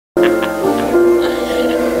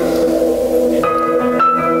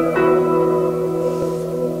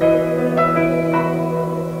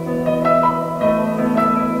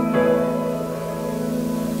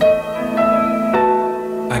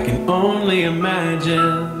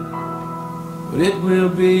imagine what it will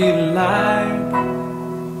be like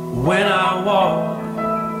when I walk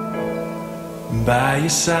by your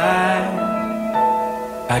side.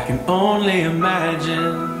 I can only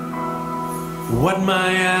imagine what my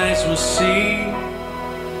eyes will see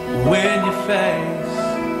when your face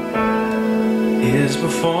is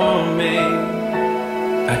before me.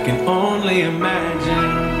 I can only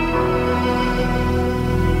imagine.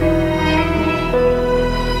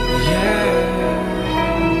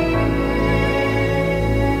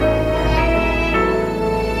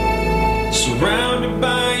 Surrounded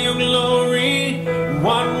by your glory,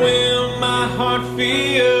 what will my heart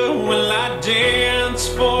feel? Will I dance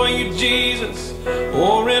for you, Jesus?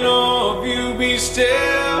 Or in awe of you be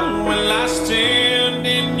still? Will I stand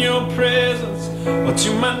in your presence? Or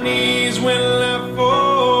to my knees will I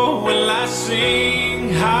fall? Will I sing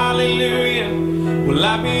hallelujah? Will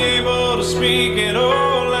I be able to speak at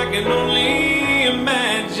all? I can only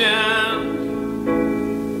imagine.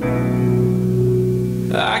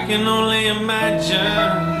 I can only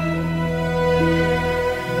imagine.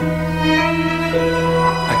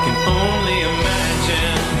 I can only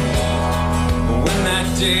imagine when that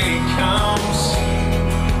day comes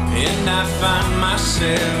and I find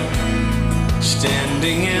myself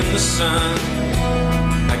standing in the sun.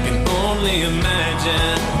 I can only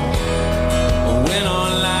imagine when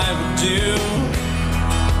all I would do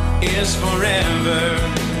is forever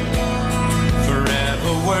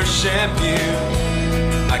worship you.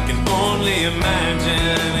 I can only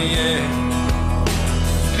imagine, yeah.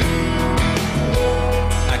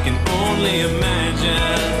 I can only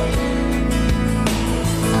imagine.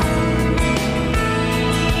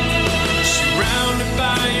 Surrounded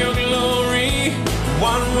by your glory,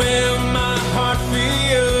 what will my heart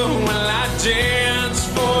feel? Will I dance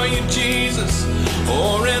for you, Jesus?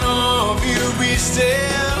 Or in awe of you be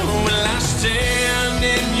still? Will I stand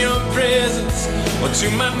in your presence? Or to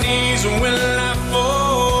my knees will I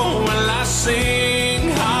fall? Will I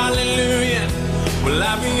sing hallelujah? Will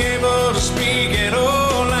I be able to speak at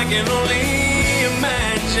all? I can only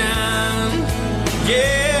imagine.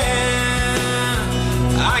 Yeah,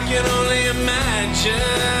 I can only imagine.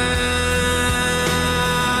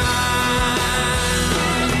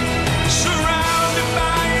 Surrounded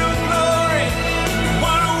by your glory,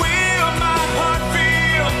 what will my heart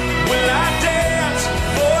feel? Will I dance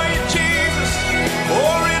for you, Jesus?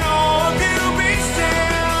 Or in awe of you be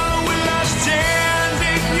still? Will I stand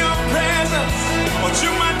in your presence? Or to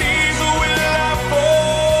my knees will I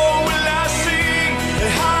fall? Will I sing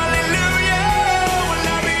hallelujah? Will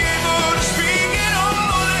I be able to speak at all?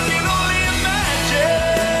 I can only imagine.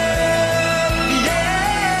 Yeah,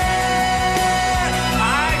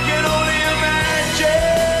 I can only imagine.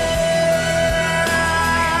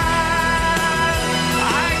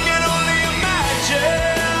 I can only imagine.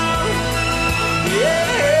 Yeah,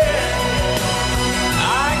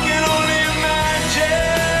 I can only imagine.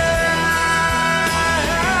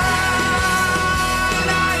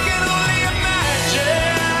 I can only imagine.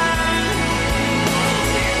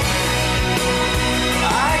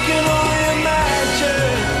 I can only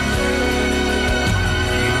imagine.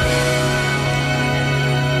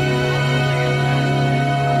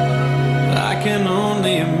 I can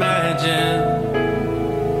only imagine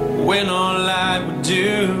when all I would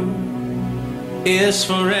do is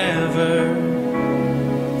forever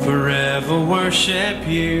worship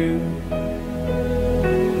you.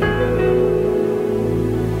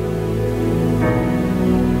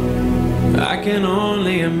 I can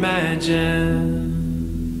only imagine.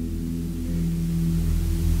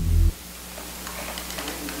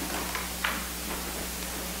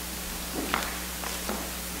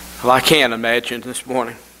 Well, I can't imagine this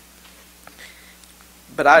morning,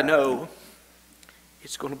 but I know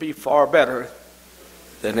it's going to be far better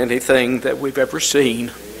than anything that we've ever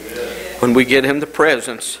seen when we get in the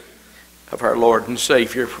presence of our Lord and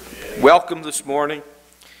Savior. Welcome this morning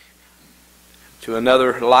to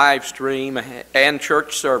another live stream and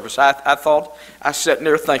church service. I thought, I was sitting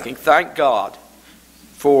there thinking, thank God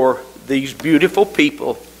for these beautiful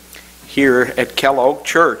people here at Kellogg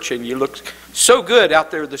Church. And you look so good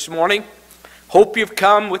out there this morning. Hope you've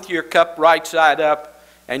come with your cup right side up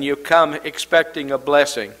and you've come expecting a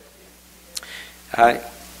blessing. I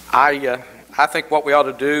think what we ought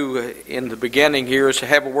to do in the beginning here is to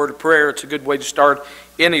have a word of prayer. It's a good way to start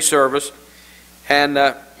any service. And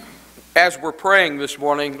as we're praying this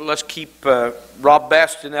morning, let's keep Rob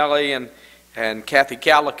Bastinelli and Kathy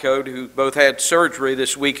Calico, who both had surgery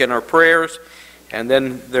this week, in our prayers. And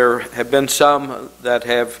then there have been some that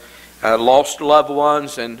have lost loved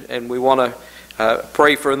ones, and we want to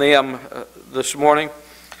pray for them this morning.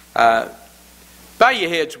 Bow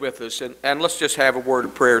your heads with us, and let's just have a word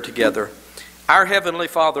of prayer together. Our Heavenly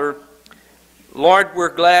Father, Lord,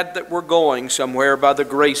 we're glad that we're going somewhere by the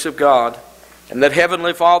grace of God. And that,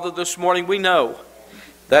 Heavenly Father, this morning we know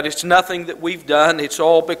that it's nothing that we've done. It's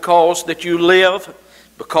all because that you live,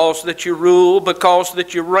 because that you rule, because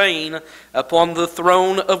that you reign upon the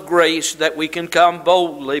throne of grace, that we can come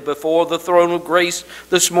boldly before the throne of grace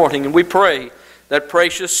this morning. And we pray that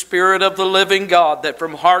precious Spirit of the living God, that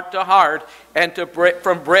from heart to heart and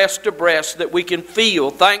from breast to breast, that we can feel.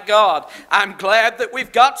 Thank God. I'm glad that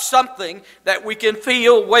we've got something that we can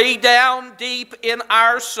feel way down deep in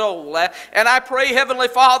our soul. And I pray, Heavenly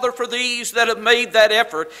Father, for these that have made that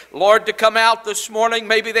effort, Lord, to come out this morning.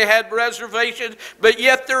 Maybe they had reservations, but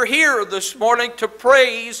yet they're here this morning to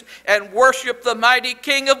praise and worship the mighty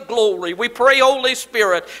King of glory. We pray, Holy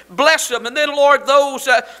Spirit, bless them. And then, Lord, those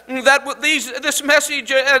this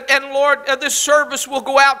message and Lord, this service will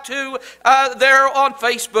go out to there on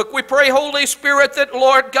Facebook. We pray, Holy Spirit, that,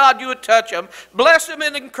 Lord God, you would touch them. Bless them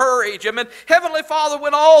and encourage them. And Heavenly Father,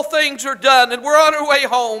 when all things are done and we're on our way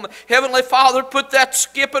home, Heavenly Father, put that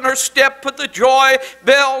skip in our step, put the joy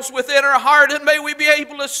bells within our heart, and may we be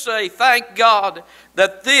able to say, thank God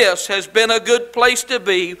that this has been a good place to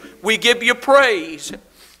be. We give you praise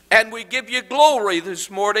and we give you glory this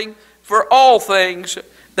morning for all things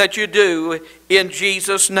that you do in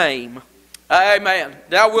Jesus' name. Amen.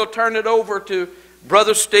 Now we'll turn it over to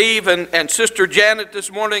Brother Steve and Sister Janet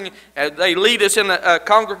this morning as they lead us in a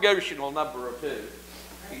congregational number or two.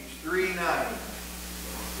 Page 390.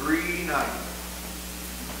 390.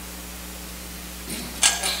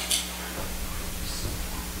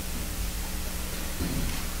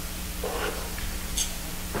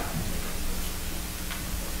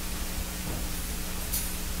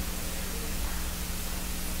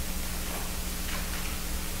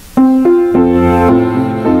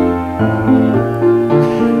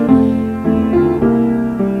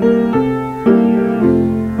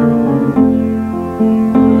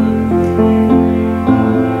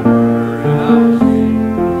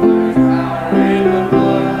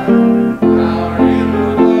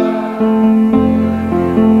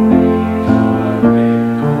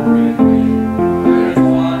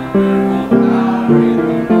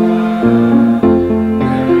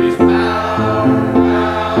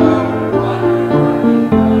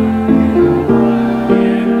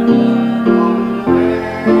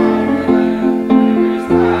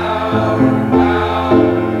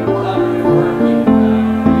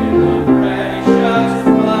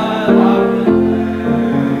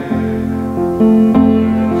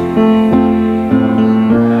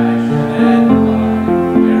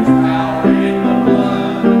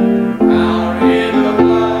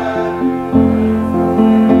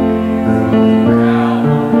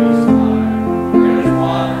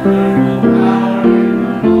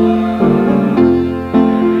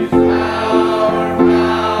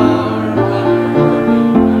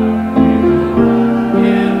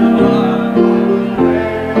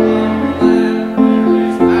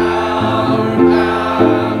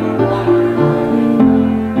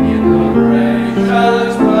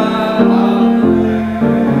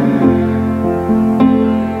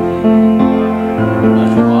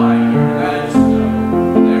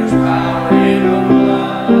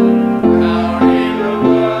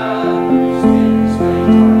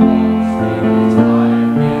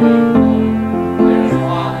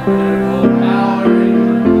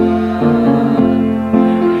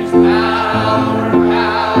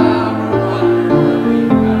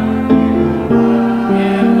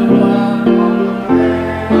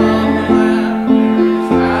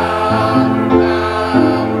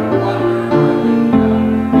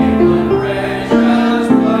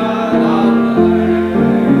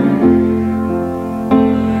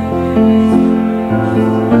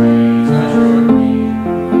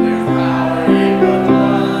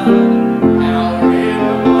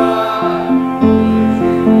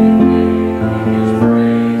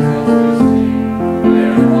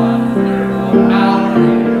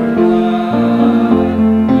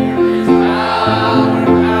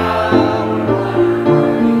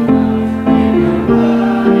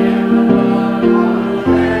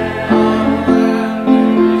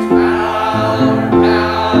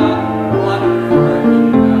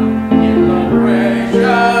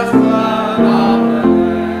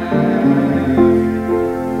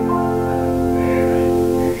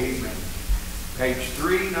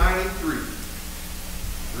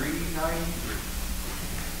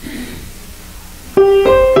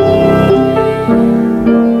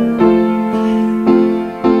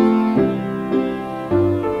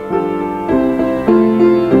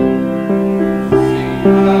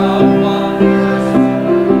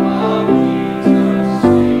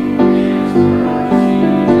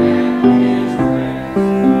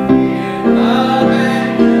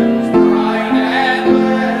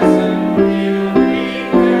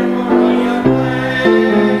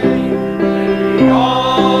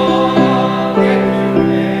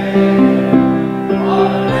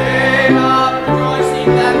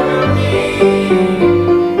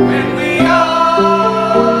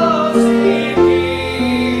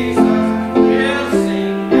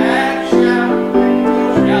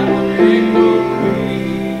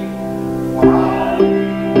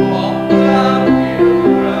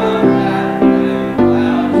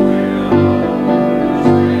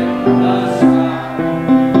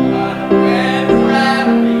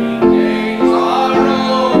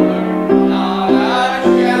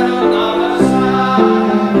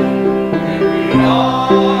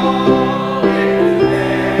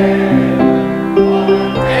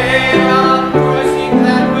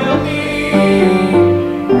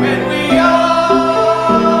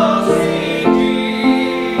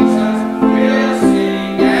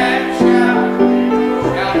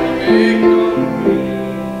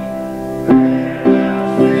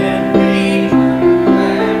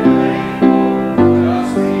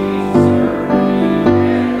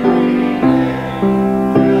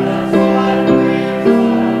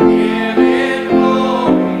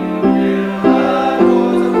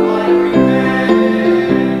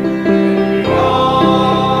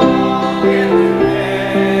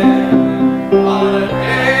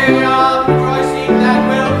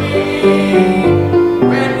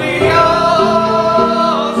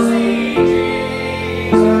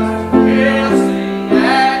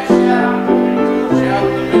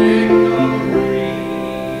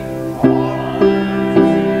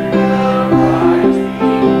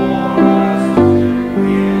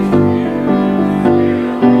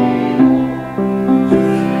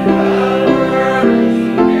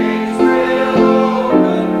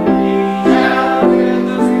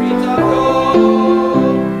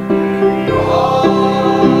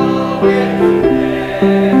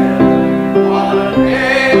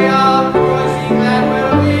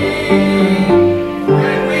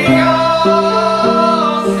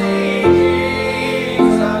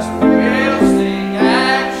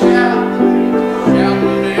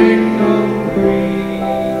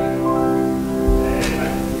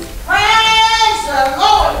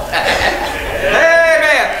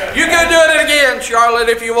 Charlotte,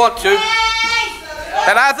 if you want to.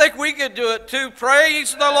 And I think we could do it too.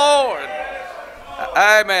 Praise the Lord.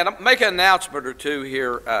 Amen. I'll make an announcement or two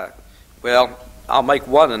here. Well, I'll make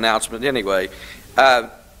one announcement anyway.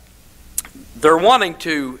 They're wanting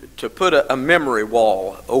to put a memory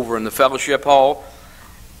wall over in the fellowship hall.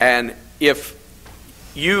 And if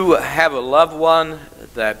you have a loved one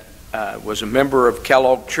that was a member of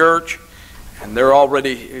Kellogg Church and they're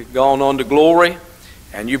already gone on to glory,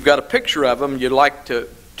 and you've got a picture of them, you'd like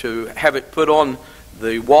to have it put on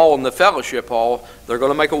the wall in the fellowship hall, they're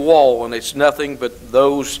going to make a wall, and it's nothing but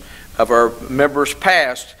those of our members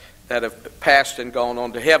past that have passed and gone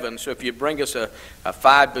on to heaven. So if you bring us a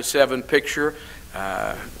 5x7 picture,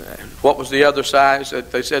 what was the other size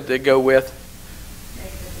that they said they'd go with?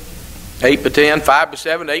 8x10,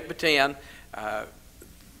 5x7, 8x10.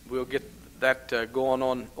 We'll get that going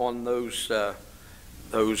on those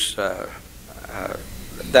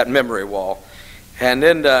that memory wall, and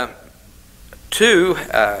then two,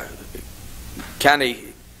 kind of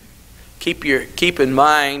keep in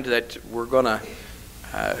mind that we're going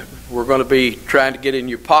to be trying to get in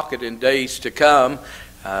your pocket in days to come.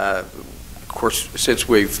 Of course, since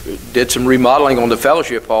we've did some remodeling on the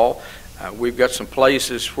fellowship hall, we've got some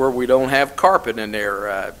places where we don't have carpet in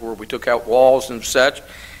there, where we took out walls and such,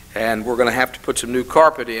 and we're going to have to put some new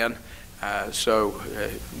carpet in. So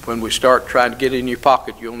when we start trying to get in your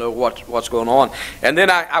pocket, you'll know what's going on. And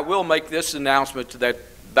then I will make this announcement that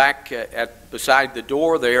back beside the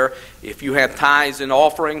door there, if you have tithes and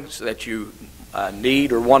offerings that you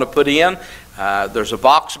need or want to put in, there's a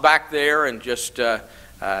box back there, and just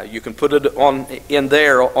you can put it in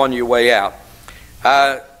there on your way out.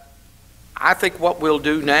 I think what we'll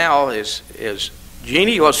do now is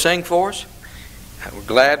Jeannie, you want to sing for us? We're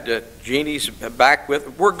glad that Jeannie's back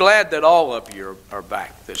with. We're glad that all of you are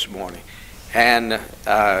back this morning, and not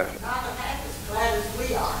half as glad as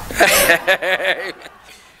we are.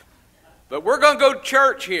 But we're going to go to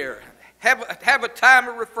church here. Have a time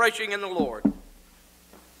of refreshing in the Lord.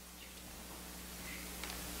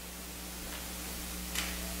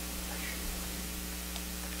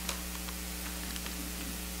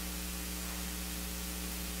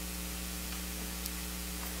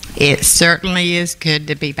 It certainly is good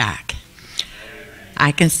to be back.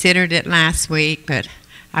 I considered it last week, but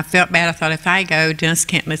I felt bad. I thought if I go, Dennis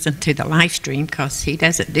can't listen to the live stream because he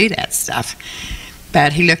doesn't do that stuff.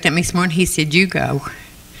 But he looked at me this morning. He said, "You go.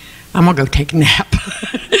 I'm going to go take a nap."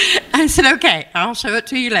 I said, "Okay, I'll show it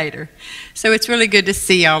to you later." So it's really good to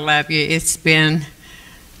see all of you. It's been,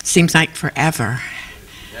 seems like forever.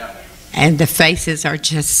 And the faces are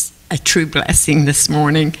just a true blessing this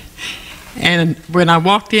morning. And when I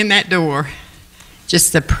walked in that door,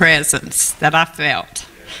 just the presence that I felt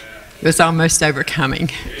was almost overcoming.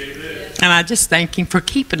 And I just thank Him for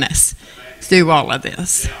keeping us through all of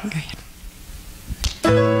this. Go ahead.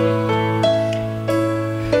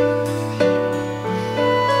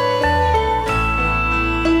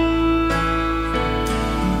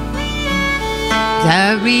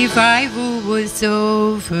 The revival was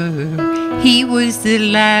over. He was the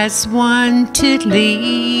last one to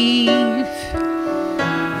leave.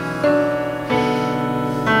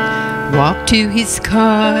 Walked to his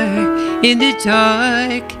car in the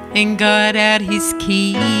dark and got out his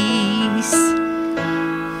keys.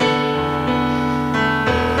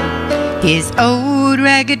 His old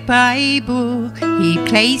ragged Bible he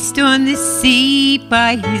placed on the seat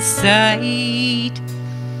by his side.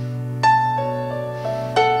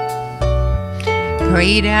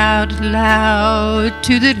 Prayed out loud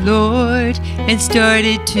to the Lord and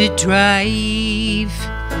started to drive.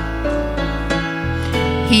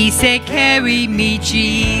 He said, "Carry me,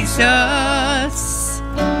 Jesus.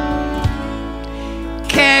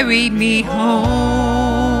 Carry me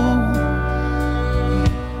home.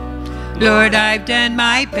 Lord, I've done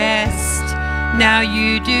my best. Now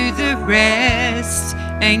you do the rest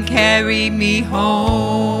and carry me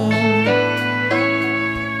home.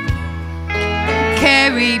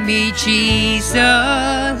 Carry me, Jesus.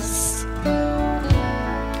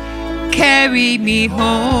 Carry me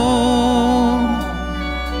home.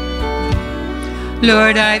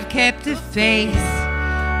 Lord, I've kept the faith.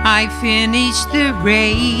 I finished the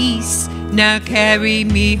race. Now carry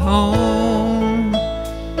me home."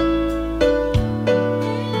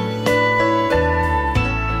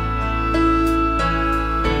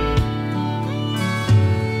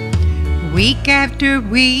 Week after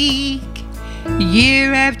week,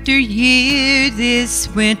 year after year, this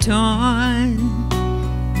went on.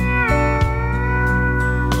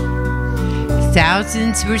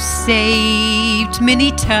 Thousands were saved,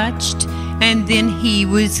 many touched, and then he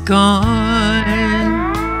was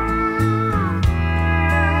gone.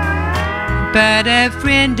 But a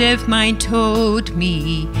friend of mine told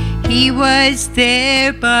me he was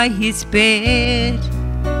there by his bed.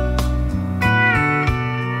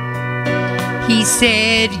 He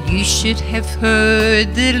said, you should have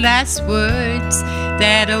heard the last words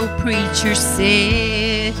that old preacher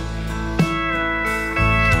said.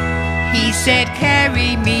 He said,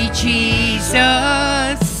 carry me,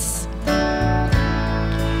 Jesus,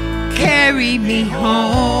 carry me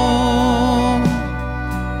home.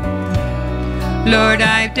 Lord,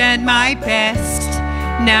 I've done my best,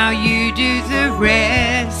 now you do the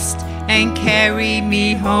rest and carry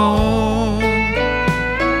me home.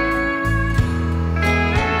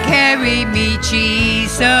 Carry me,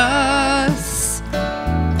 Jesus,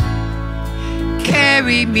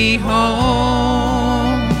 carry me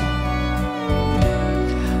home.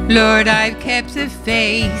 Lord, I've kept the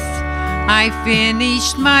faith, I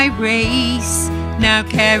finished my race, now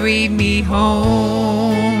carry me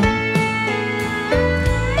home.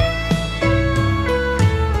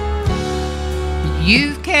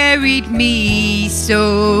 You've carried me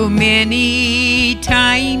so many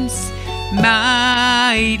times,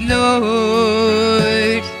 my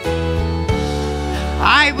Lord.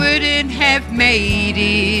 I wouldn't have made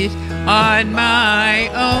it on my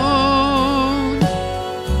own.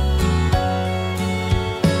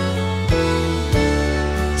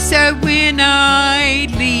 So when I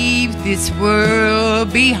leave this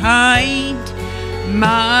world behind,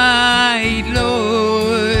 my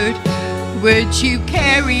Lord, would you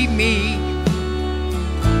carry me?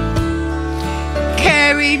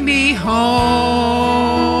 Carry me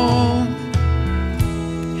home.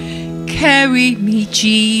 Carry me,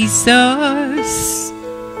 Jesus.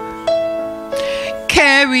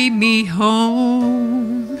 Carry me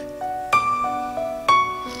home.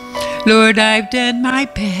 Lord, I've done my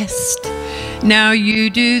best, now you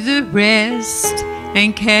do the rest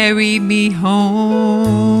and carry me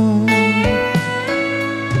home.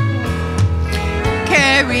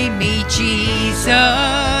 Carry me, Jesus,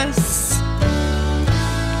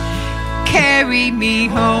 carry me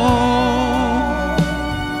home.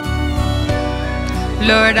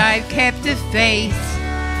 Lord, I've kept the faith,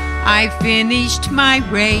 I finished my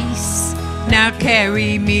race, now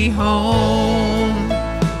carry me home.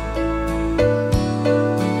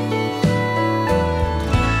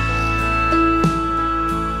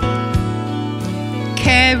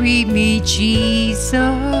 Carry me, Jesus,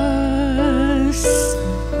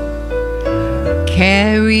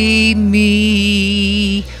 carry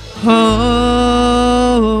me home.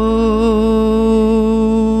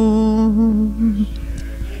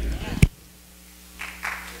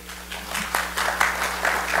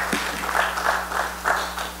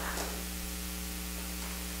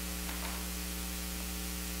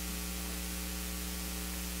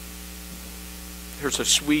 There's a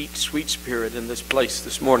sweet, sweet spirit in this place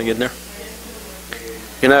this morning, isn't there?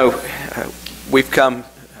 You know, we've come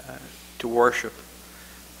to worship.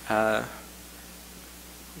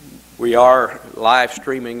 We are live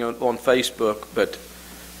streaming on Facebook, but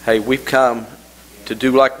hey, we've come to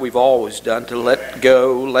do like we've always done, to let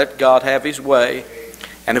go, let God have His way.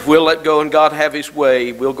 And if we'll let go and God have His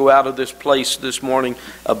way, we'll go out of this place this morning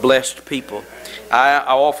a blessed people. I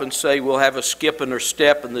often say we'll have a skip in our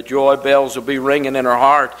step and the joy bells will be ringing in our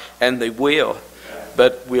heart, and they will.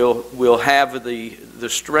 But we'll have the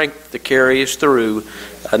strength to carry us through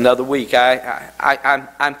another week.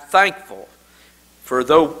 I'm thankful for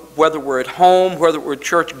whether we're at home, whether we're at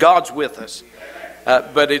church, God's with us.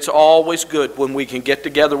 But it's always good when we can get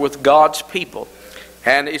together with God's people.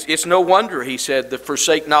 And it's no wonder, he said, that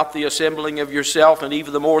forsake not the assembling of yourself, and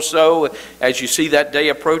even the more so as you see that day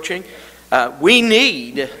approaching. We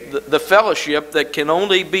need the fellowship that can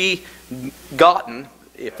only be gotten,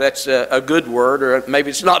 if that's a good word, or maybe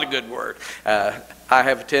it's not a good word. I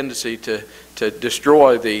have a tendency to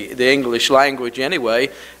destroy the English language anyway,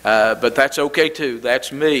 but that's okay too.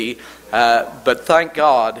 That's me. But thank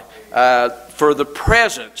God for the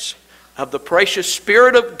presence of the precious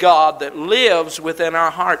Spirit of God that lives within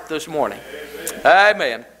our heart this morning.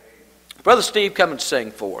 Amen. Brother Steve, come and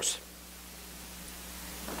sing for us.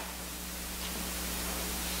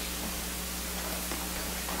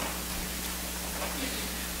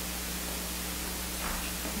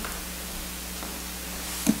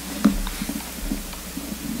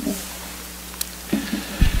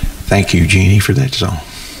 Thank you, Jeannie, for that song.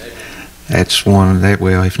 That's one that,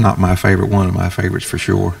 well, if not my favorite, one of my favorites for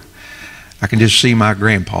sure. I can just see my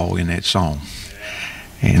grandpa in that song.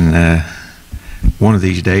 And one of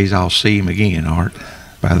these days I'll see him again, Art,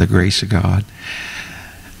 by the grace of God.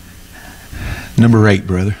 Number 8,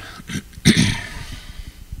 brother.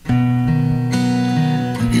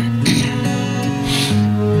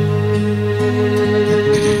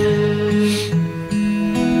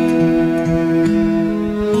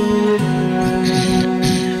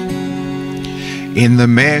 In the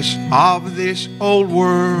mess of this old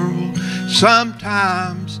world,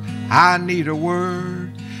 sometimes I need a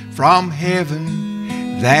word from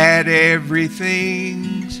heaven that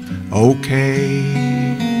everything's okay.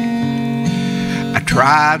 I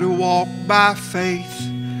try to walk by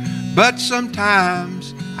faith, but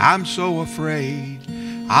sometimes I'm so afraid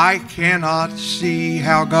I cannot see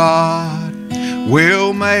how God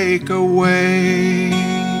will make a way.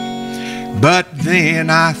 But then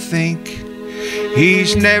I think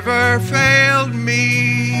He's never failed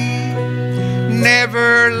me,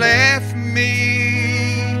 never left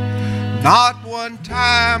me, not one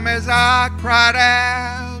time as I cried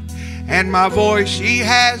out, and my voice He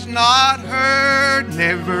has not heard,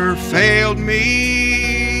 never failed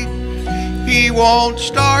me. He won't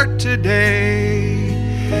start today,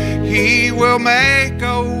 He will make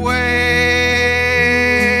a way.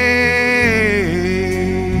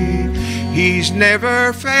 He's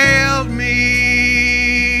never failed me.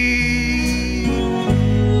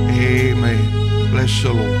 Amen. Bless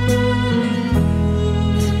the Lord.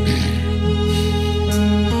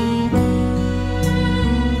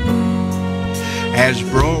 As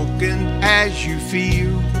broken as you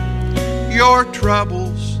feel, your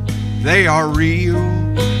troubles, they are real,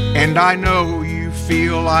 and I know you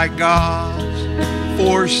feel like God's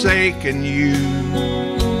forsaken you.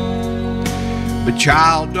 But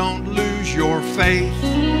child, don't lose your faith.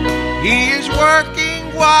 He is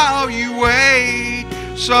working while you wait,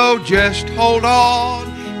 so just hold on.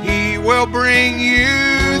 He will bring you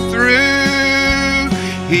through.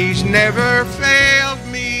 He's never failed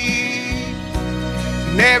me,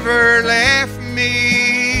 never left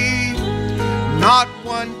me, not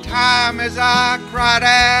one time as I cried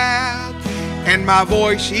out, and my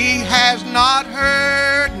voice He has not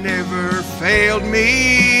heard, never failed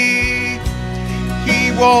me.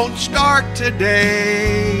 He won't start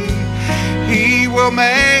today, He will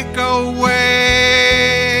make a way.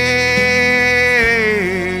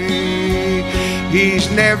 He's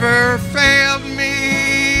never failed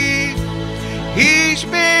me. He's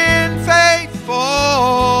been faithful,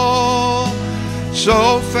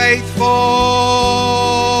 so faithful.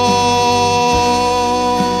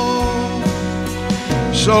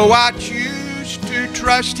 So I choose to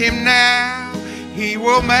trust Him now. He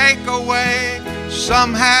will make a way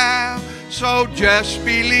somehow, so just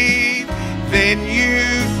believe, then you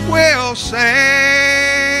will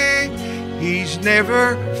say, He's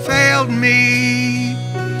never failed me,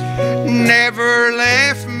 never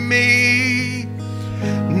left me,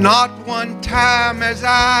 not one time as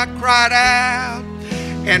I cried out,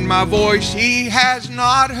 and my voice He has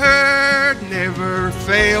not heard, never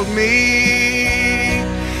failed me.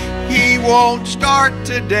 He won't start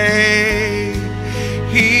today,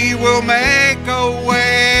 He will make a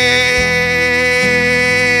way.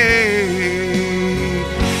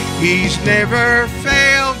 He's never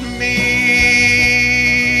failed me.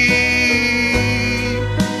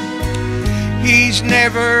 He's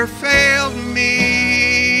never failed me.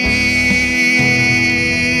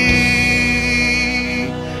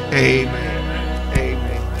 Amen.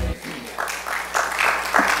 Amen.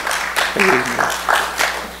 Amen.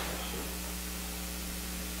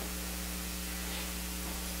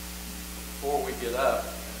 Before we get up,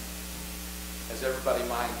 has everybody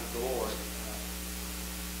minded the Lord?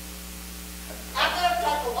 I'm going to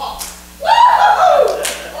take a walk. Woo!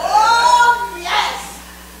 Oh, yes!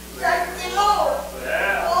 Thank the Lord.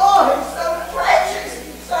 Oh, He's so precious.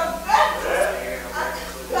 He's so precious. I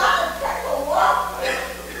just got to take a walk.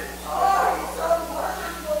 Oh, He's so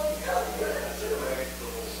wonderful. He's so good to me.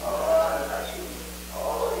 Oh, I love Him.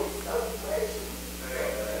 Oh, He's so precious. He's so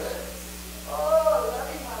good. Oh, I love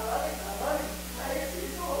Him. I love Him. I love Him. Praise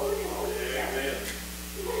His holy, holy name.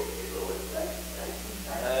 Thank you, Lord. Thank you, thank you,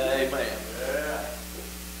 thank you. Amen.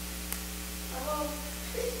 Oh,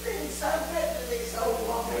 He's been so good to me so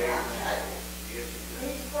long. I tell you.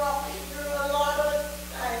 He's brought me through a lot of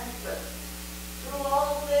things, but through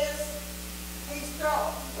all this, He's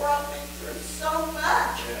brought me through so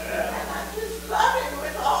much. And I just love Him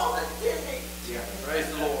with all that's in me. Praise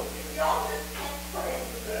the Lord. Y'all just can't praise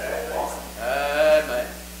Him. Amen.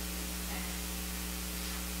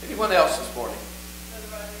 Anyone else this morning? Brother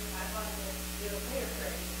Roger, I'd like to do a prayer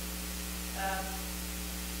praise. I'm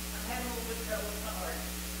having a little bit of trouble with my heart.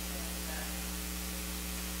 And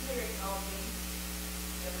Mary called me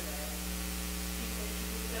the other day. She said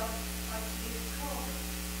she felt like she needed to call me.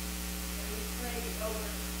 And we prayed over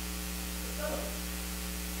the phone.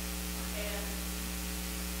 And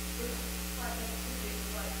it was like that too. It was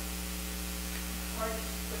like my heart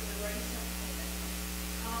was erasing and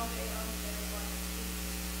calm down. And it was like,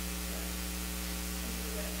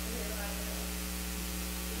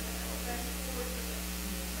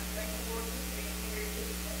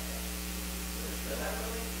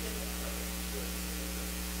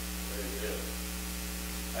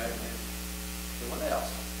 Anyone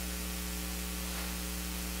else?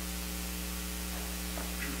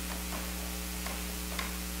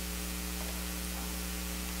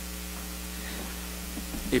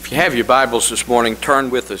 If you have your Bibles this morning, turn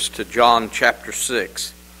with us to John chapter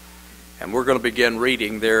 6. And we're going to begin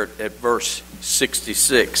reading there at verse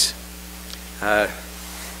 66.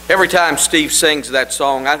 Every time Steve sings that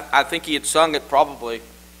song, I think he had sung it probably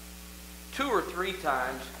 2 or 3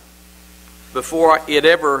 times before it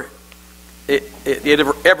ever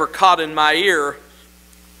caught in my ear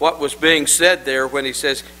what was being said there when he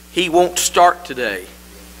says, "He won't start today."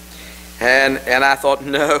 And I thought,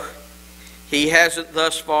 no, he hasn't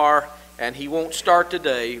thus far, and he won't start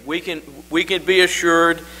today. We can be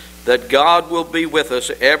assured that God will be with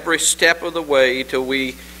us every step of the way till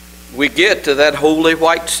we get to that holy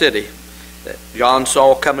white city that John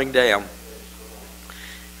saw coming down.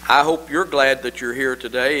 I hope you're glad that you're here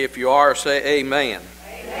today. If you are, say amen.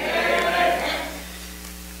 Amen.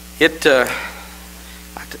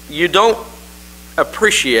 You don't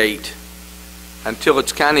appreciate until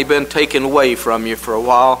it's kind of been taken away from you for a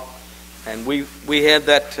while. And we had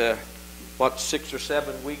that 6 or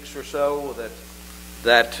 7 weeks or so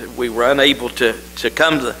that we were unable to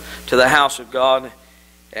come to the house of God.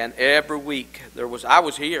 And every week I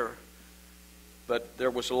was here, but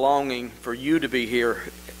there was a longing for you to be here,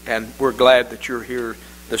 and we're glad that you're here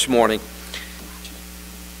this morning.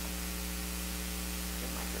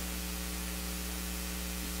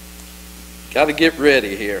 Got to get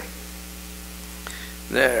ready here.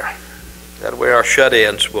 There. That way our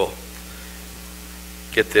shut-ins will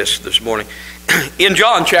get this morning. In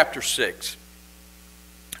John chapter 6,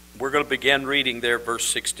 we're going to begin reading there verse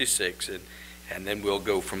 66, and then we'll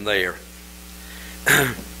go from there.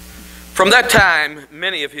 From that time,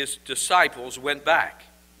 many of his disciples went back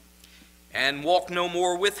and walked no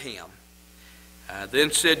more with him.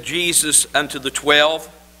 Then said Jesus unto the 12,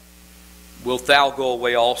 Wilt thou go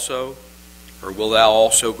away also? Or will thou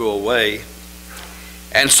also go away?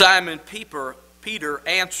 And Simon Peter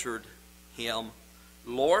answered him,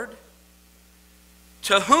 Lord,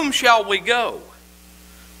 to whom shall we go?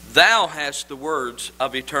 Thou hast the words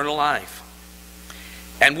of eternal life.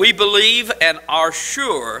 And we believe and are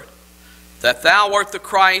sure that thou art the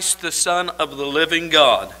Christ, the Son of the living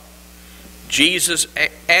God. Jesus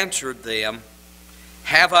answered them,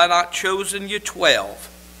 Have I not chosen you 12,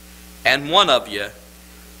 and one of you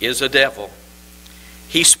is a devil?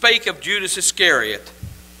 He spake of Judas Iscariot,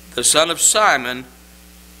 the son of Simon,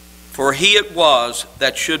 for he it was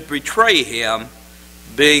that should betray him,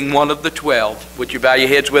 being one of the 12. Would you bow your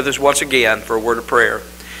heads with us once again for a word of prayer?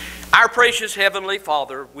 Our precious Heavenly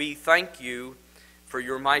Father, we thank you for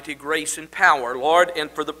your mighty grace and power, Lord,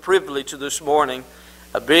 and for the privilege this morning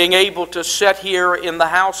of being able to sit here in the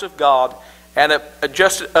house of God and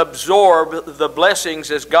just absorb the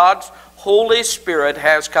blessings as God's Holy Spirit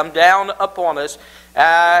has come down upon us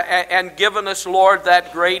and given us, Lord,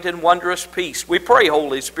 that great and wondrous peace. We pray,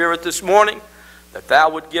 Holy Spirit, this morning that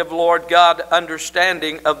thou would give, Lord God,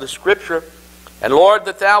 understanding of the Scripture, and Lord,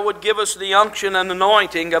 that thou would give us the unction and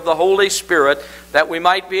anointing of the Holy Spirit, that we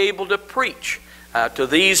might be able to preach to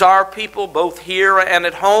these our people, both here and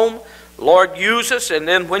at home. Lord, use us, and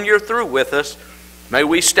then when you're through with us, may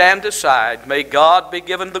we stand aside. May God be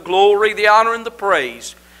given the glory, the honor, and the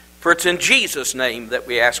praise. For it's in Jesus' name that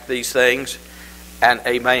we ask these things, and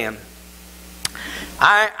amen.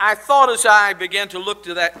 I thought as I began to look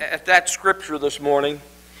at that scripture this morning,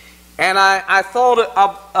 and I thought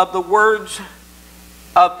of the words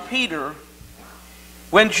of Peter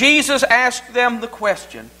when Jesus asked them the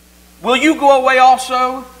question, Will you go away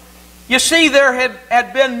also? You see, there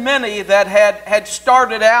had been many that had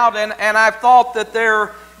started out, and I thought that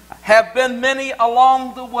there have been many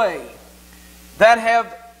along the way that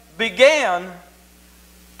have began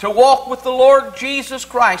to walk with the Lord Jesus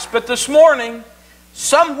Christ. But this morning,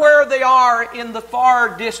 somewhere they are in the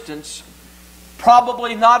far distance,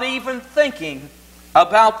 probably not even thinking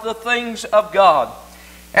about the things of God.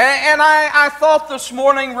 And I thought this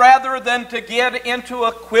morning, rather than to get into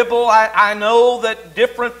a quibble, I know that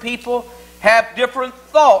different people have different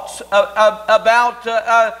thoughts about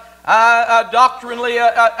doctrinally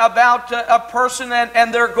about a person,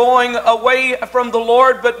 and they're going away from the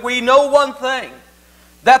Lord. But we know one thing,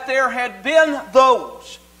 that there had been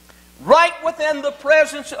those right within the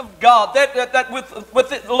presence of God, that with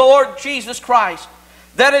the Lord Jesus Christ,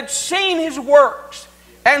 that had seen His works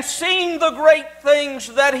and seen the great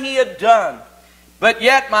things that He had done. But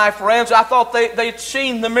yet, my friends, I thought they'd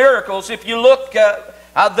seen the miracles. If you look there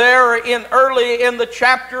early in the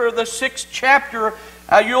 6th chapter,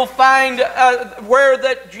 you'll find where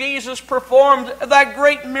that Jesus performed that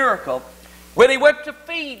great miracle. when he went to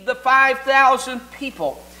feed the 5,000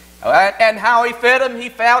 people. And how he fed them? He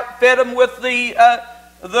fed them with the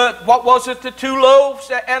what was it? The 2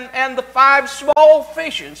 loaves and the 5 small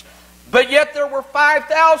fishes. But yet there were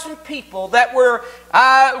 5,000 people that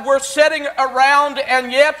were sitting around,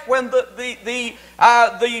 and yet when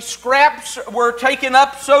the scraps were taken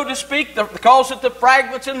up, so to speak, because of the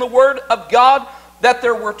fragments in the Word of God, that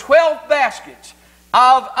there were 12 baskets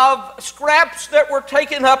of scraps that were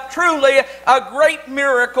taken up. Truly a great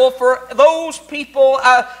miracle for those people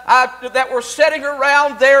that were sitting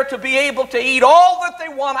around there to be able to eat all that they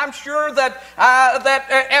want. I'm sure that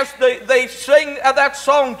as they sing that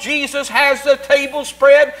song, Jesus has the table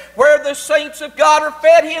spread where the saints of God are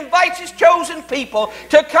fed. He invites His chosen people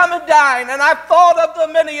to come and dine. And I've thought of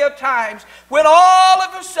them many a times when all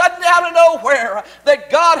of a sudden out of nowhere that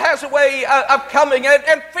God has a way of coming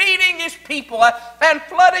and feeding His people and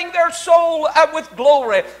flooding their soul with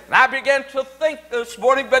glory. And I began to think this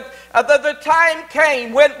morning, but the time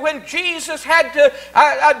came when Jesus had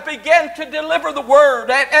to begin to deliver the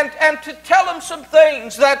Word and to tell them some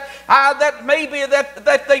things that maybe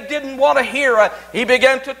that they didn't want to hear. He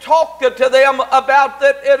began to talk to them about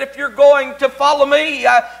that if you're going to follow me,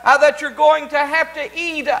 that you're going to have to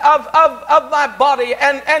eat of my body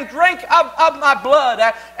and drink of my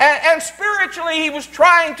blood. And spiritually, He was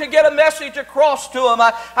trying to get a message across to them.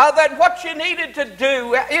 That what you needed to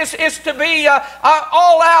do is to be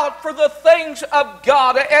all out for the things of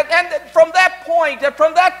God. And from that point,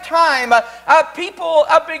 from that time, people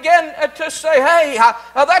began to say, hey,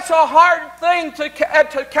 that's a hard thing to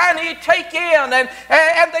kind of take in.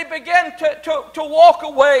 And they began to walk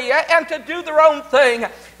away and to do their own thing.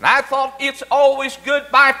 And I thought it's always good,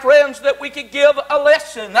 my friends, that we could give a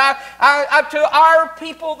lesson to our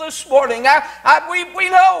people this morning. We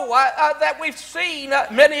know that we've seen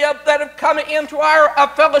many of that have come into our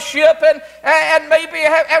fellowship and maybe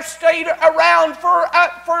have stayed around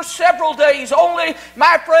for several days, only,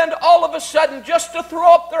 my friend, all of a sudden just to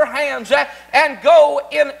throw up their hands and go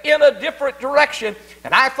in a different direction.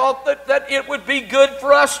 And I thought that it would be good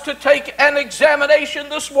for us to take an examination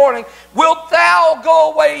this morning. Wilt thou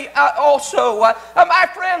go away also? My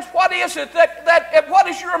friends, what is it what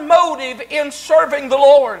is your motive in serving the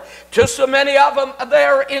Lord? To so many of them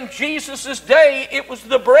there in Jesus' day, it was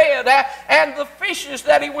the bread and the fishes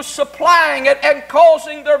that He was supplying and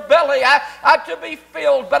causing their belly to be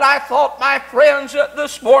filled. But I thought, my friends,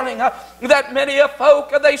 this morning that many a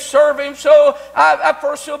folk, they serve Him so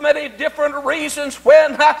for so many different reasons,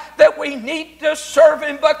 when that we need to serve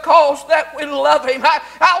Him because that we love Him.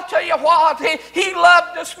 I'll tell you what, He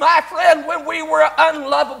loved us, my friend, when we were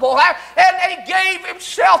unlovable, and He gave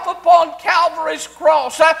Himself upon Calvary's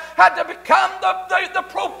cross to become the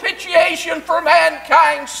propitiation for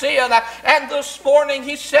mankind's sin. And this morning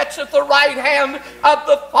He sits at the right hand of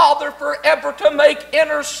the Father forever to make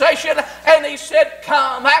intercession, and He said,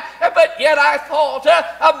 come. But yet I thought,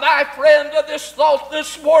 my friend, this thought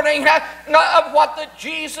this morning of what the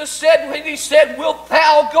Jesus said when He said, wilt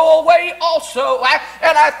thou go away also?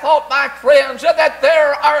 And I thought, my friends, that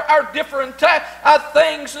there are different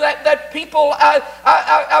things that people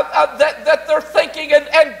that they're thinking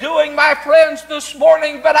and doing, my friends, this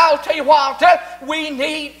morning. But I'll tell you what, we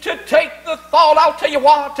need to take the thought. I'll tell you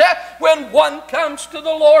what, when one comes to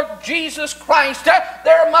the Lord Jesus Christ,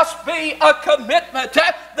 there must be a commitment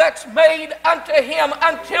that's made unto Him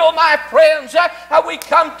until, my friends, we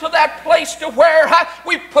come to that place to where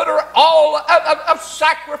we put all of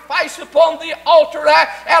sacrifice upon the altar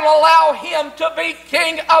and allow Him to be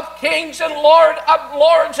King of kings and Lord of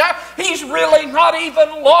lords. He's really not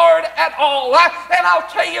even Lord at all. And I'll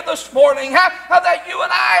tell you this morning that you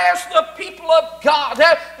and I, as the people of God,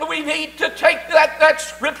 we need to take that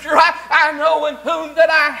scripture, I know in whom that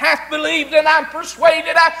I have believed, and I'm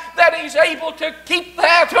persuaded that He's able to keep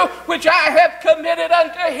that which I have committed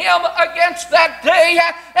unto Him against that day,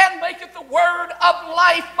 and make it the word of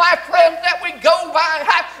life, my friend, that we go by,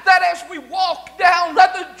 that as we walk down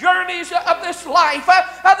the journeys of this life,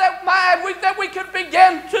 that we can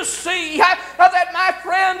begin to see that, my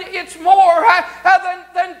friend, it's more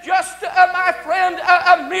than just, my friend,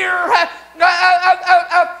 a mere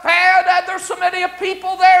fad. There's so many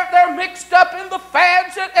people there, they're mixed up in the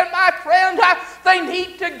fads, and my friend, they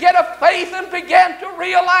need to get a faith and begin to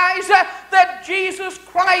realize that Jesus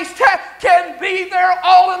Christ can be their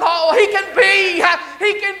all in all. He can be,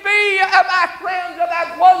 my friend,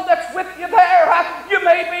 that one that's with you there. You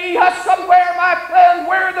may be somewhere, my friend,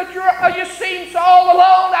 where that you seem so all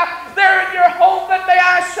alone there in your home. But may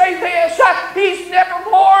I say this, He's never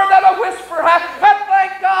more than a whisper.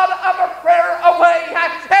 Thank God, of a prayer away.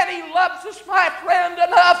 And He loves us, my friend,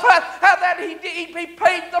 enough that He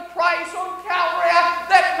paid the price on Calvary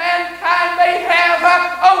that mankind may have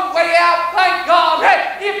a way out. Thank God.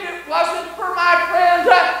 If it wasn't for my friend,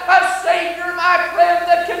 a Savior, my friend,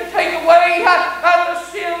 that can take away the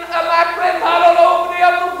sin of my friend, not only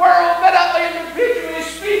of the world, but individually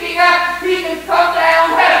speaking, He can come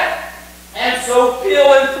down and so feel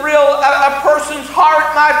and thrill a person's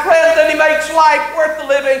heart, my friend, that He makes life worth the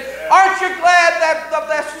living. Aren't you glad of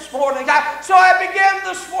this morning? So I began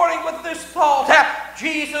this morning with this thought.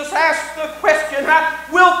 Jesus asked the question,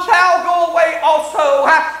 wilt thou go away also?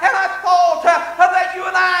 And I thought that you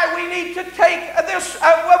and I, we need to take this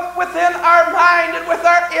within our mind and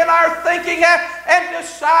in our thinking and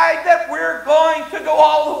decide that we're going to go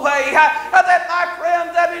all the way. That, my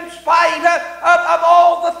friend, that in spite of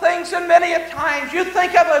all the things, and many a times, you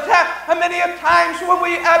think of it, many a times when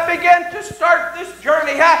we begin to start this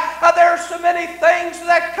journey, there are so many things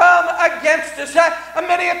that come against us.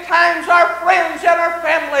 Many a times our friends and our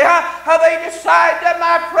family, they decide that,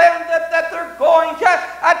 my friend, that they're going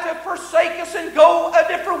to forsake us and go a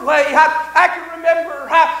different way. I can remember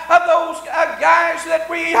those guys that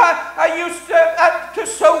we used to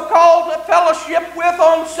so-called fellowship with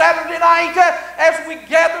on Saturday night as we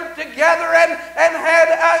gathered together and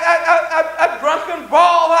had a drunken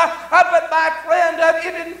brawl. But my friend,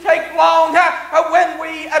 it didn't take long when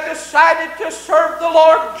we decided to serve the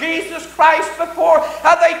Lord Jesus Christ before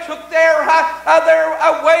they took their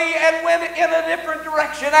way and went in a different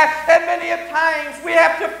direction. And many a times we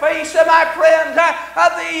have to face, my friend,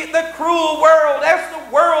 the cruel world as the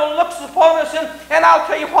world looks upon us. And I'll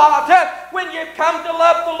tell you what, when you come to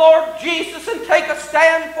love the Lord Jesus and take a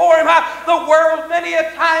stand for Him, the world many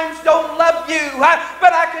a times don't love you.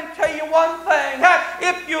 But I can tell you one thing,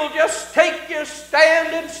 if you'll just take your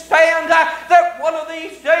stand and stand, that one of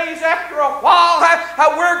these days after a while,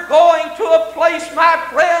 we're going to a place, my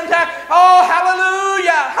friend, oh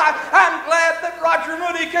hallelujah, I'm glad that Roger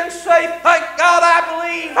Moody can say, thank God I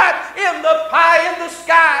believe in the pie in the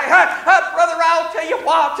sky. Brother, I'll tell you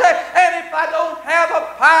what, and if I don't have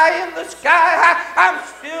a pie in the sky, I'm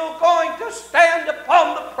still going to stand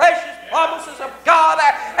upon the precious promises of God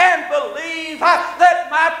and believe that,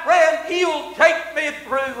 my friend, He'll take me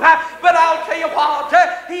through. But I'll tell you what,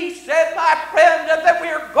 He said, my friend, that we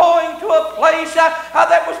are going to a place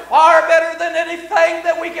that was far better than anything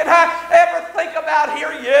that we could ever think about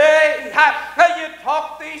here. Yea, you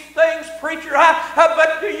talk these things, preacher,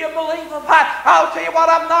 but do you believe them? I'll tell you what,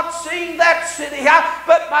 I'm not seeing that city,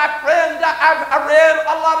 but my friend, I've read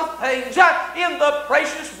a lot of things in the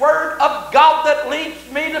precious Word of God that leads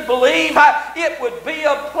me to believe it would be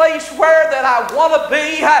a place where that I want to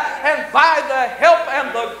be, and by the help and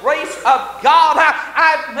the grace of God,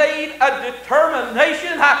 I've made a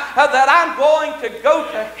determination that I'm going to go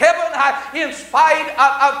to heaven in spite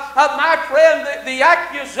of my friend, the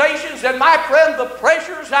accusations, and my friend, the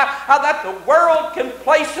pressures that the world can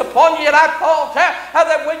place upon you. And I thought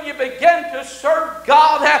that when you begin to serve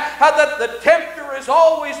God, that the tempter is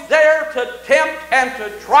always there to tempt and to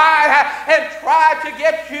try to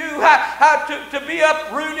get you to be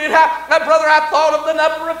uprooted. Brother, I thought of the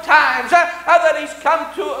number of times that He's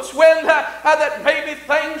come to us when that maybe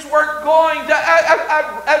things weren't going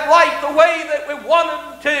right the way that we wanted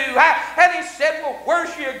them to. And He said, well,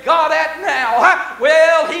 where's your God at now?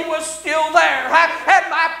 Well, He was still there. And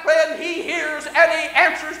my friend, He hears and He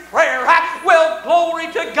answers prayer. Well, glory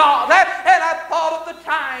to God. And I thought of the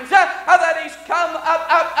times that He's come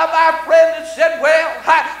my friend and said, well,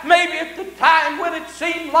 maybe at the time when it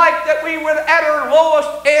seemed like that we were at our lowest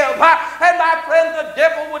ebb, and my friend, the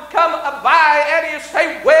devil would come by and he'd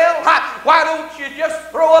say, well, why don't you just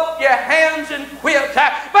throw up your hands and quit?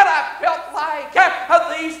 But I felt like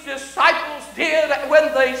these disciples did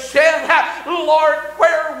when they said, Lord,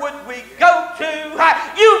 where would we go to?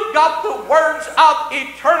 You've got the words of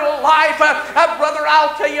eternal life. Brother,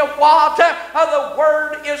 I'll tell you what, the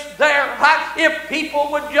Word is there. If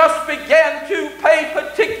people would just begin to pay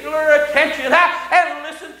particular attention and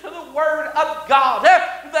listen to the Word of God,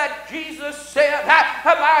 that Jesus said,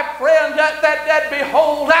 my friend, that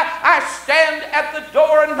behold, I stand at the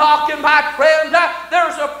door and knock, and my friend,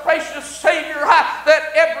 there's a precious Savior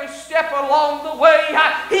that every step along the way,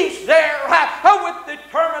 He's there with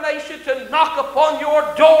determination to knock upon your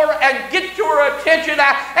door and get your attention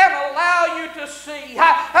and allow you to see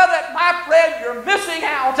that, my friend, you're missing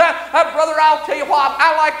out. Brother, I'll tell you what,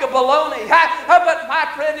 I like a bologna, but my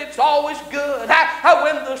my friend, it's always good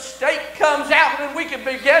when the steak comes out and we can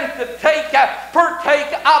begin to partake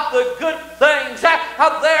of the good things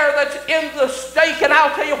there that's in the steak. And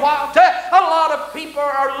I'll tell you what, a lot of people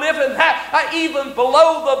are living even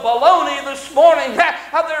below the baloney this morning.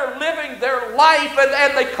 They're living their life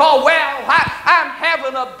and they call, well, I'm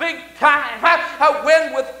having a big time.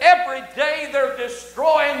 When with every day they're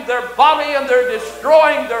destroying their body and they're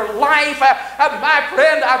destroying their life. My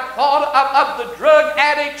friend, I've thought of the drug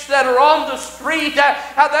addicts that are on the street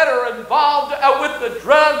that are involved with the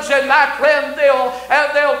drugs, and my friend,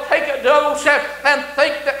 they'll take a dose and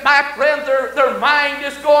think that, my friend, their mind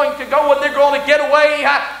is going to go and they're going to get away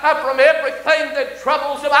from everything that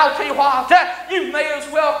troubles them. I'll tell you what, you may as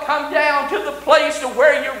well come down to the place to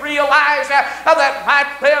where you realize that, my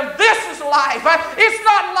friend, this is life. It's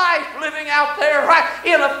not life living out there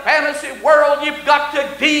in a fantasy world. You've got to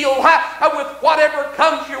deal with whatever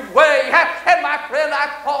comes your way. And my friend,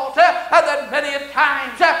 I've thought that many a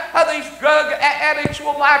times these drug addicts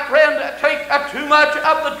will, my friend, take too much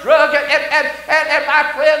of the drug, and my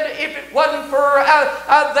friend, if it wasn't for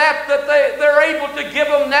that they're able to give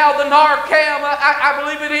them now the Narcan, I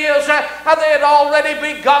believe it is, they'd already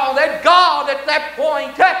be gone. And God at that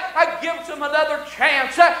point gives them another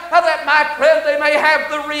chance that, my friend, they may have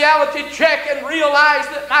the reality check and realize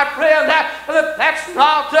that, my friend, that's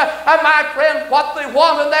not, my friend, what they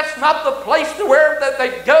want, and that's not the place to where that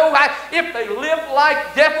they go. If they live like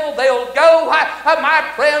devil, they'll go, my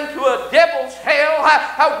friend, to a devil's hell,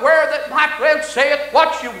 where that, my friend, say it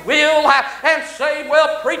what you will, and say,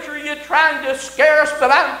 well, preacher, you're trying to scare us,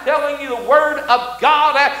 but I'm telling you the word of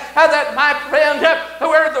God, that, my friend,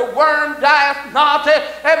 where the worm dieth not,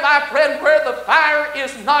 and my friend, where the fire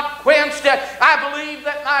is not quenched. I believe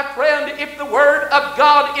that, my friend, if the word of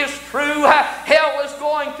God is true, hell is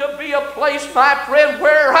going to be a place, my friend,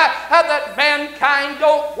 where that mankind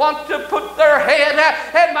don't want to put their head.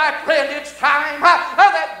 And my friend, it's time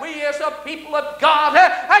that we as a people of God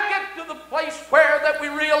get to the place where that we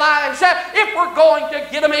realize if we're going to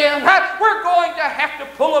get them in, we're going to have to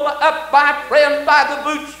pull them up, my friend, by the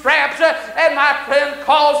bootstraps, and my friend,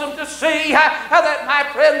 cause them to see that, my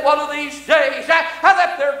friend, one of these days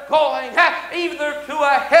that they're going either to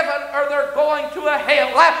a heaven or they're going to a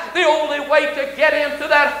hell. The only way to get into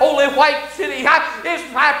that holy white city is,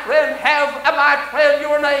 my friend, have, my friend,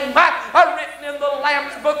 your name written in the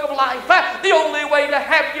Lamb's Book of Life. The only way to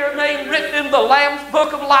have your name written in the Lamb's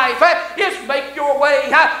Book of Life is make your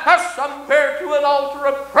way somewhere to an altar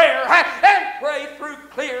of prayer and pray through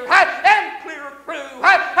clear and clear through.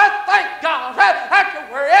 Thank God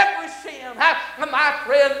to where every sin, my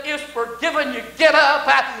friend, is forgiven. You get up,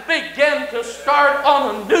 begin to start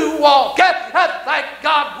on a new walk. Thank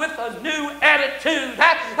God, with a new attitude.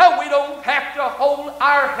 We don't have to hold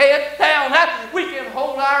our head down. We can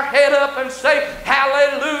hold our head up and say,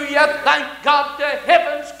 hallelujah, thank God to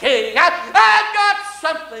heaven's King. I've got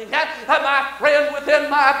something, my friend, within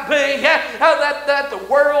my being that the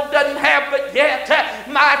world doesn't have, but yet,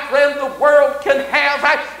 my friend, the world can have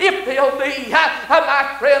if they'll be,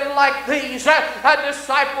 my friend, like these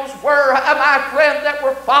disciples were, my friend, that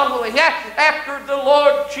were following after the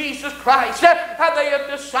Lord Jesus Christ. They had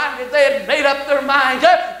decided, they had made up their mind,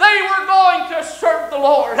 they were going to serve the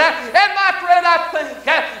Lord. And my friend, I think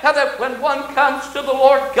that when one comes to the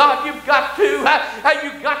Lord God, you've got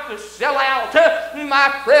to sell out,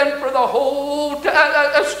 my friend, for the whole,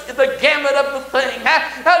 the gamut of the thing.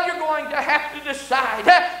 You're going to have to decide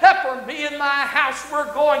that for me and my house,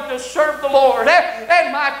 we're going to serve the Lord.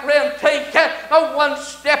 And my friend, take one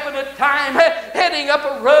step at a time, heading up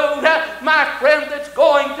a road, my friend, that's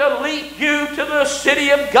going to lead you to the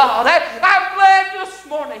city of God. I'm glad this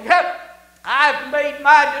morning I've made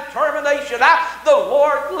my determination. The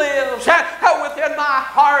Lord lives within my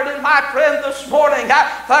heart, and my friend, this morning,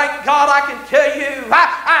 thank God I can tell you,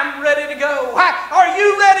 I'm ready to go. Are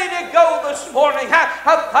you ready to go this morning?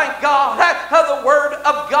 Thank God the word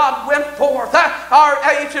of God went forth.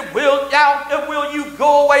 He said, will you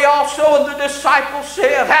go away also? And the disciples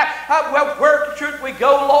said, well, where should we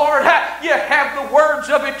go, Lord? You have the words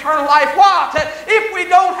of eternal life. What? If we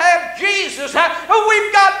don't have Jesus,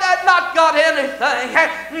 we've not got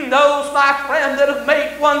anything. Those, my friend, that have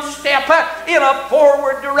made one step in a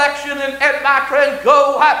forward direction and my friend,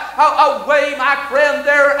 go away, my friend,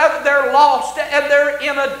 they're lost and they're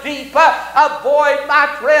in a deep void, my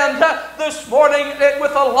friend, this morning,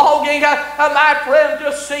 with a longing, my friend,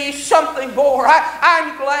 to see something more.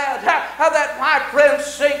 I'm glad that my friend,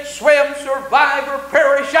 sink, swim, survive, or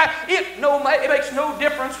perish, it makes no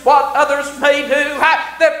difference what others may do.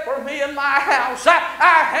 That for me and my house,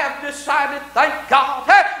 I have decided, thank God,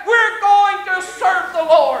 we're going to serve the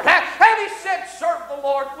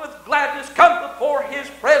with gladness come before his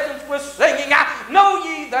presence with singing. Know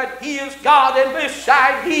ye that he is God, and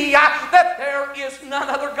beside he that there is none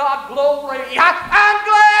other God. Glory. I'm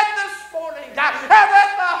glad this morning that the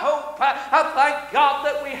hope, thank God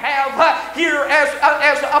that we have here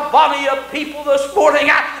as a body of people this morning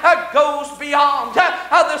goes beyond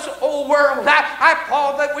this old world. I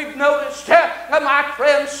thought that we've noticed, my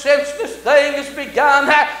friends, since this thing has begun,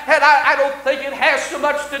 and I don't think it has so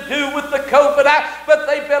much to do with the COVID, but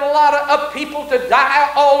they've been a lot of people to die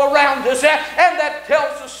all around us, and that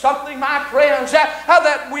tells us something, my friends,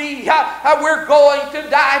 that we're going to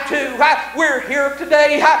die too. We're here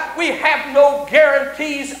today. We have no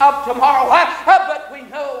guarantees of tomorrow, but we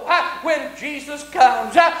know when Jesus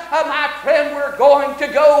comes, my friend, we're going to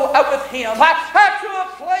go with him to a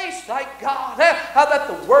place, thank God, that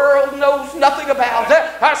the world knows nothing about.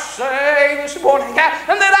 I say this morning,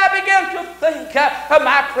 and then I began to think,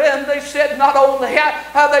 my friend, they said not only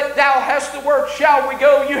that thou hast the word, shall we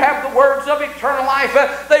go, you have the words of eternal life.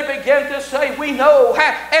 They began to say, we know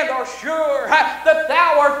and are sure that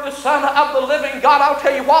thou art the Son of the living God. I'll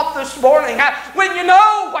tell you what this morning, when you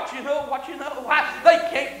know what you know, they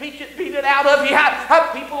can't beat it out of you.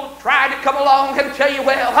 People try to come along and tell you,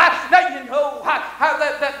 well, now you know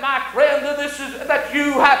that my friend, this is that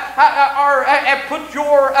you have put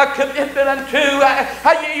your commitment into.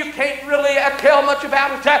 You can't really tell much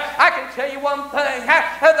about it. I can tell you one thing,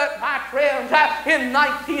 that my friend, in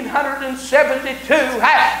 1972,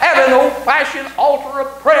 at an old-fashioned altar of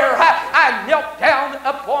prayer, I knelt down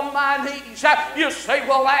upon my knees. You say,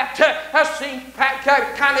 well, that seems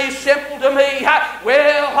kind of simple to me.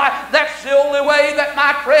 Well, that's the only way that,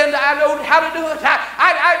 my friend, I know how to do it.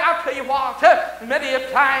 I'll tell you what, many a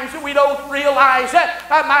times we don't realize that,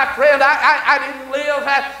 my friend, I didn't live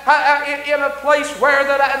in a place where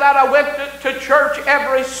that I went to church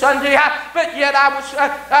every Sunday, but yet I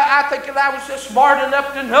think that I was smart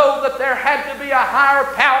enough to know that there had to be a higher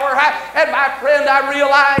power, and my friend, I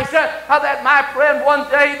realized that, my friend, one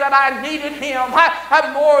day that I needed him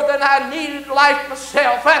more than I needed life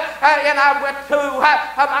myself, and I went to,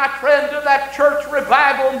 my friend, to that church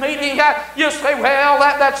revival meeting. You say, well,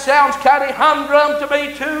 that sounds kind of humdrum to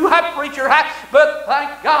me too, preacher, but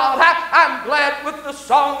thank God, I'm glad with the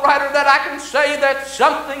songwriter that I can say that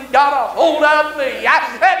something got a hold of me,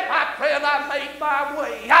 and my friend, I made my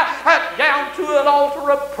way down to an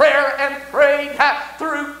altar of prayer and prayed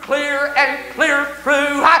through clear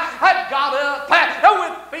through. I got up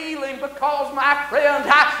with feeling, because, my friend,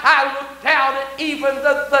 I looked down at even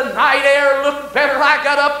the night air looked better. I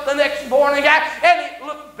got up the next morning and it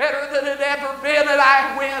looked better than it ever been, and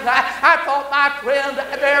I went. I thought, my friend,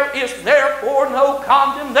 there is therefore no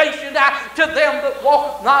condemnation to them that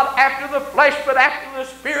walk not after the flesh but after the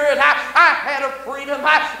Spirit. I had a freedom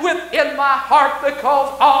within my heart,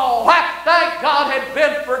 because all, thank God, had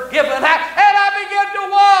been forgiven, and I began to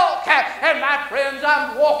walk. And my friends,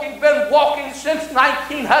 been walking since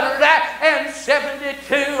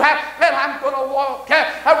 1972, and I'm going to walk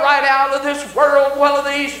right out of this world one of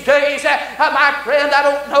these days. My friend, I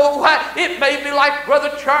don't know, it may be like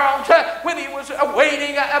Brother Charles when he was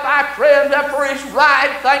waiting, my friend, for his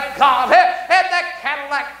ride, thank God, and that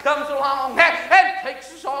Cadillac comes along and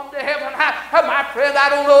takes us on to heaven. My friend, I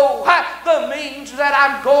don't know the means that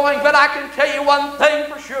I'm going, but I can tell you one thing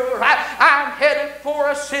for sure. I'm headed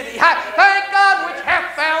for a city, thank God, which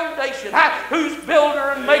hath foundation, whose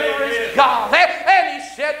builder and maker is God. And he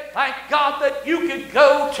said, thank God, that you could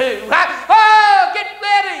go to. Get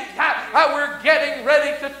ready. We're getting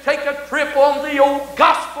ready to take a trip on the old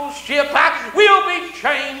gospel ship. We'll be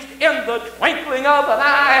changed in the twinkling of an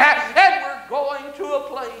eye, and we're going to a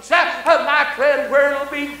place, my friend, where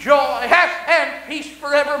it'll be joy and peace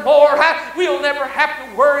forevermore. We'll never have to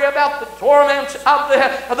worry about the torments of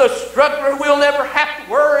the struggler. We'll never have to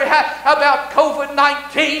worry about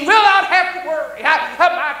COVID-19. We'll not have to worry,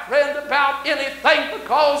 my friend, about anything,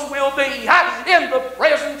 because we'll be in the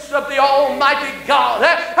presence of the Almighty God,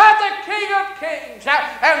 the King of Kings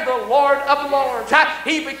and the Lord of Lords.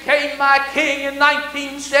 He became my King in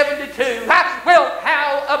 1972. Well,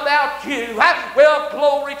 how about you? Well,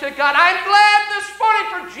 glory to God. I'm glad this morning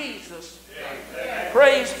for Jesus. Amen.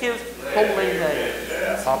 Praise His holy name.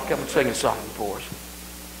 I'll come and sing a song for us.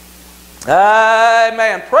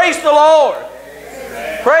 Amen. Praise the Lord.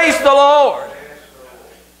 Amen. Praise the Lord.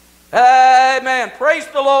 Amen. Praise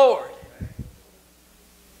the Lord.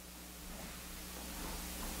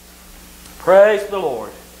 Praise the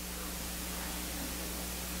Lord.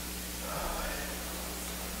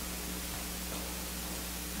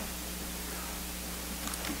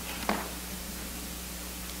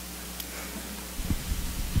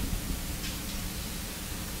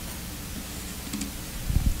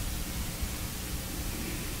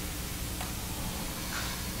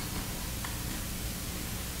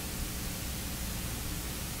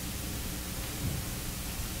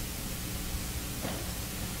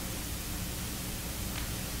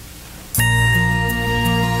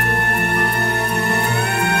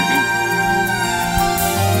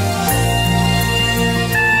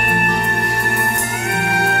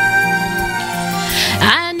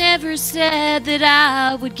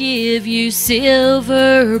 I would give you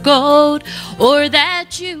silver or gold, or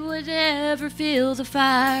that you would ever feel the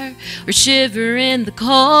fire or shiver in the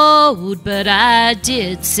cold. But I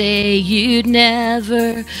did say you'd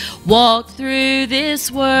never walk through this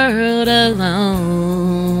world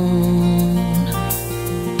alone.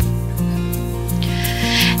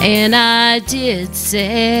 And I did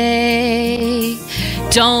say,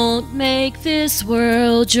 don't make this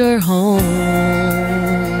world your home.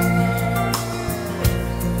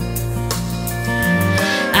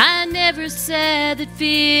 I never said that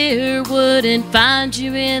fear wouldn't find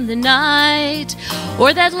you in the night,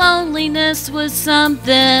 or that loneliness was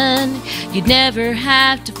something you'd never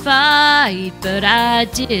have to fight. But I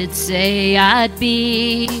did say I'd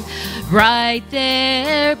be right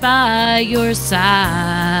there by your side.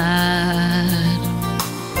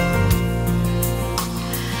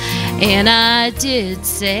 And I did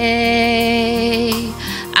say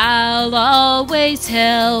I'll always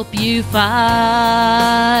help you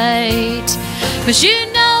fight. 'Cause you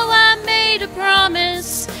know I made a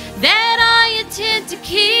promise that I intend to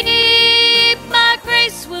keep. My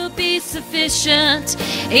grace will be sufficient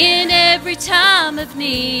in every time of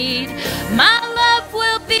need. My love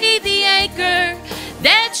will be the anchor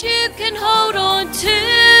that you can hold on to.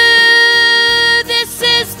 This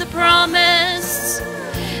is the promise.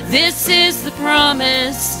 This is the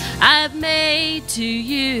promise I've made to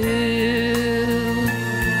you.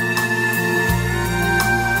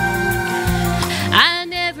 I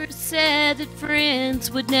never said that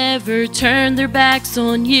friends would never turn their backs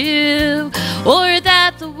on you, or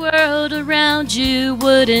that the world around you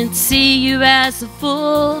wouldn't see you as a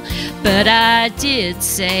fool. But I did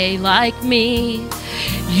say, like me,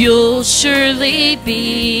 you'll surely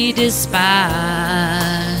be despised.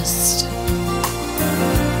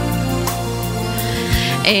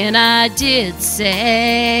 And I did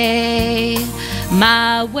say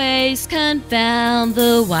my ways confound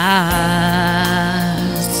the wise.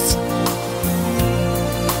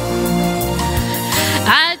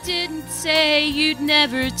 I didn't say you'd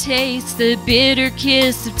never taste the bitter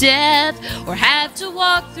kiss of death, or have to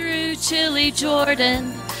walk through chilly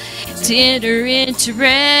Jordan to enter into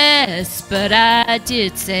rest. But I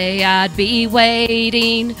did say I'd be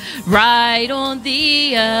waiting right on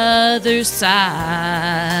the other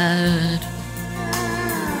side.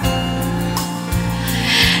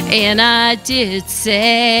 And I did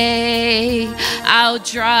say I'll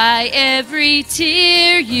dry every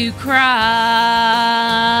tear you cry.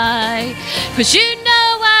 'Cause you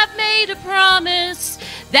know I've made a promise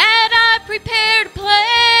that I prepared a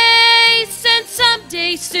place, and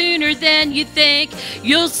someday sooner than you think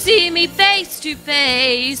you'll see me face to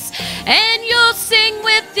face, and you'll sing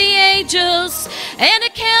with the angels and a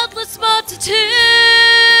countless multitude.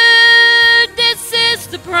 This is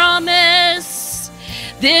the promise.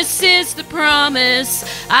 This is the promise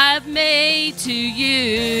I've made to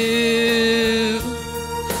you.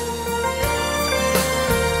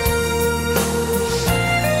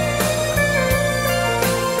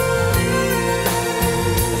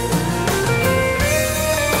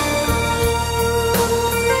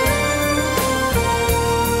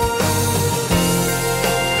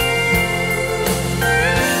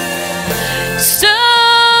 So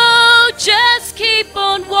just keep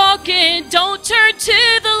on walking, don't turn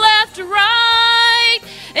to the left or right.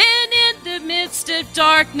 And in the midst of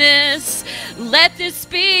darkness, let this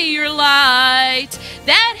be your light.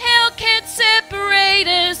 That hell can't separate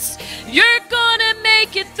us, you're gonna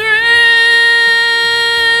make it through.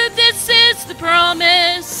 This is the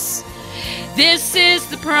promise. This is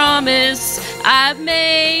the promise I've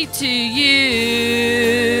made to you.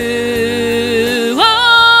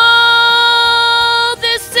 Oh,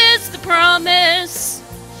 this is the promise.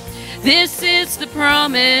 This is the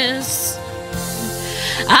promise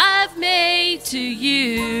I've made to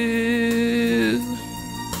you.